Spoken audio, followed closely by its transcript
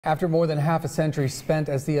After more than half a century spent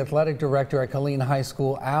as the athletic director at Killeen High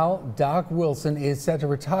School, Doc Wilson is set to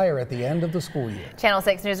retire at the end of the school year. Channel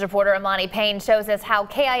 6 News reporter Emani Payne shows us how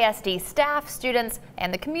KISD staff, students,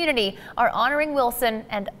 and the community are honoring Wilson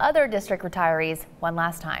and other district retirees one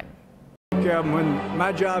last time.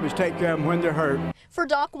 My job is take care of them when they're hurt. For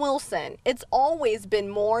Doc Wilson, it's always been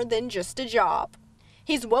more than just a job.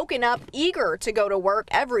 He's woken up eager to go to work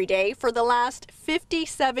every day for the last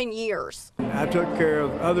 57 years. I took care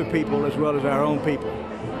of other people as well as our own people,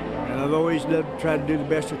 and I've always tried to do the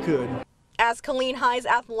best I could. As Killeen High's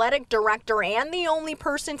athletic director and the only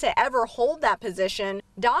person to ever hold that position,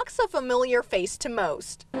 Doc's a familiar face to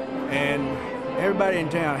most. And everybody in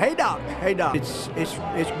town, hey Doc, hey Doc.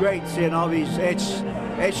 It's great seeing all these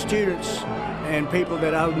ex-students and people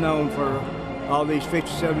that I've known for all these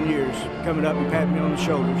 57 years coming up and patting me on the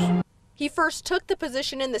shoulders. He first took the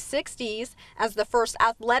position in the 60s as the first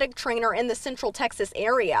athletic trainer in the Central Texas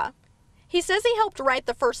area. He says he helped write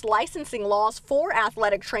the first licensing laws for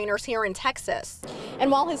athletic trainers here in Texas. And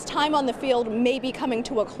while his time on the field may be coming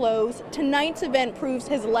to a close, tonight's event proves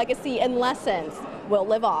his legacy and lessons will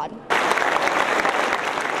live on.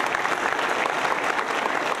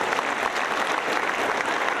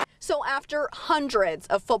 So after hundreds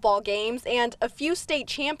of football games and a few state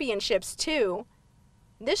championships too,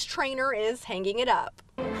 this trainer is hanging it up.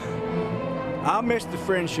 I'll miss the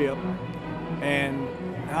friendship and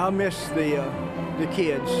I'll miss the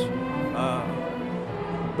kids,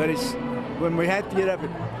 but it's when we have to get up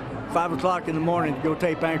at 5 o'clock in the morning to go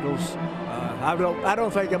tape ankles. I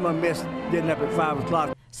don't think I'm gonna miss getting up at 5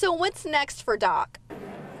 o'clock. So what's next for Doc?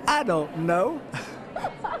 I don't know.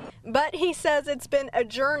 But he says it's been a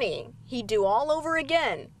journey he'd do all over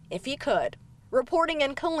again if he could. Reporting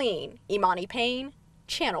in Killeen, Emani Payne,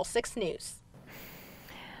 Channel 6 News.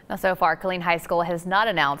 Now, so far, Killeen High School has not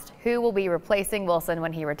announced who will be replacing Wilson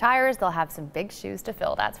when he retires. They'll have some big shoes to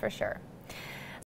fill, that's for sure.